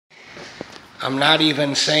I'm not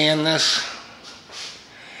even saying this.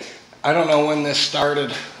 I don't know when this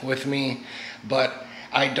started with me, but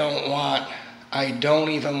I don't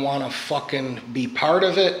even want to fucking be part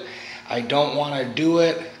of it. I don't want to do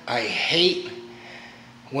it. I hate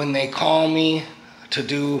when they call me to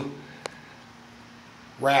do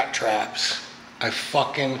rat traps. I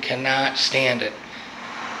fucking cannot stand it.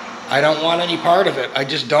 I don't want any part of it. I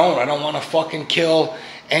just don't. I don't want to fucking kill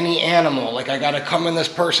any animal. Like, I gotta come in this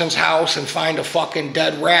person's house and find a fucking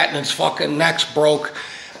dead rat and its fucking neck's broke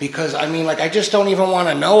because, I mean, like, I just don't even want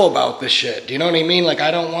to know about this shit. Do you know what I mean? Like, I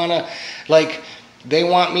don't want to, like, they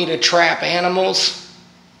want me to trap animals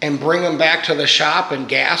and bring them back to the shop and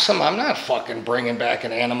gas them. I'm not fucking bringing back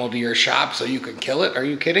an animal to your shop so you can kill it. Are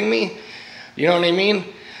you kidding me? You know what I mean?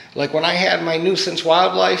 Like, when I had my nuisance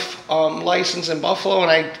wildlife license in Buffalo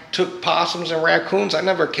and I took possums and raccoons, I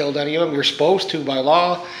never killed any of them. You're supposed to by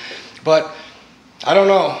law. But I don't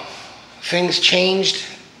know. Things changed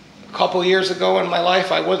a couple years ago in my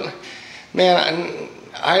life. I don't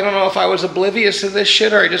know if I was oblivious to this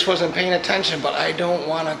shit or I just wasn't paying attention, but I don't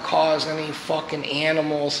want to cause any fucking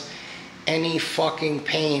animals any fucking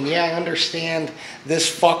pain. Yeah, I understand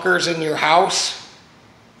this fucker's in your house.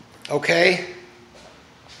 Okay?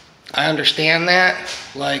 I understand that.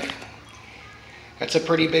 Like, that's a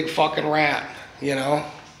pretty big fucking rat, you know?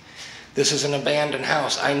 This is an abandoned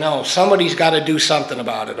house. I know. Somebody's got to do something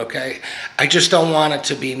about it, okay? I just don't want it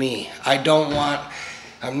to be me.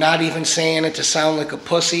 I'm not even saying it to sound like a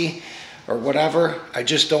pussy or whatever. I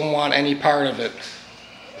just don't want any part of it.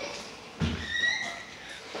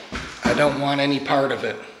 I don't want any part of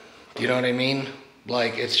it. You know what I mean?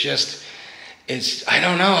 Like, I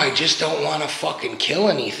don't know, I just don't want to fucking kill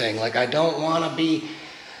anything. Like, I don't want to be,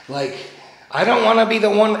 like, I don't want to be the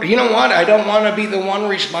one, you know what? I don't want to be the one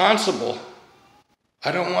responsible.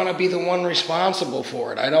 I don't want to be the one responsible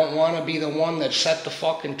for it. I don't want to be the one that set the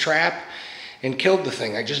fucking trap and killed the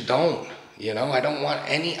thing. I just don't, you know? I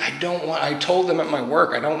told them at my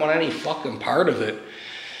work, I don't want any fucking part of it.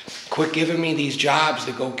 Quit giving me these jobs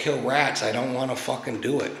to go kill rats. I don't want to fucking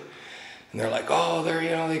do it. And they're like, oh,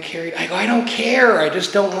 they carried. I go, I don't care. I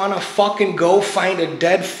just don't want to fucking go find a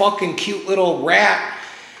dead fucking cute little rat.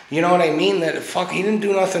 You know what I mean? He didn't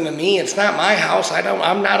do nothing to me. It's not my house.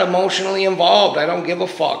 I'm not emotionally involved. I don't give a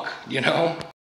fuck, you know?